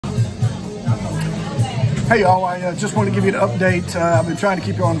Hey y'all, I just want to give you an update. I've been trying to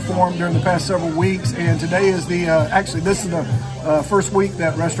keep you informed during the past several weeks, and today is the, actually this is the first week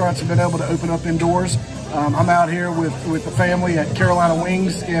that restaurants have been able to open up indoors. I'm out here with the family at Carolina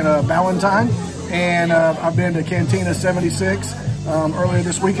Wings in Ballantyne, and I've been to Cantina 76 earlier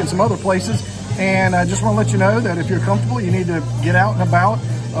this week and some other places. And I just want to let you know that if you're comfortable, you need to get out and about.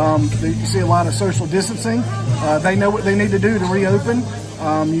 You see a lot of social distancing. They know what they need to do to reopen.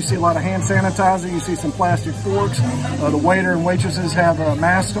 You see a lot of hand sanitizer, you see some plastic forks. The waiter and waitresses have a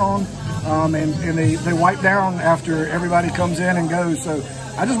mask on, and they wipe down after everybody comes in and goes. So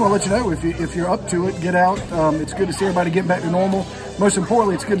I just want to let you know, if you're up to it, get out. It's good to see everybody get back to normal. Most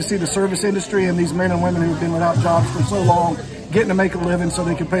importantly, it's good to see the service industry and these men and women who've been without jobs for so long getting to make a living so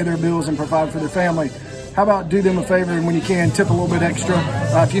they can pay their bills and provide for their family. How about do them a favor, and when you can, tip a little bit extra.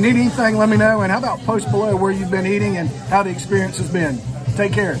 If you need anything, let me know. And how about post below where you've been eating and how the experience has been.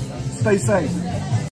 Take care. Stay safe.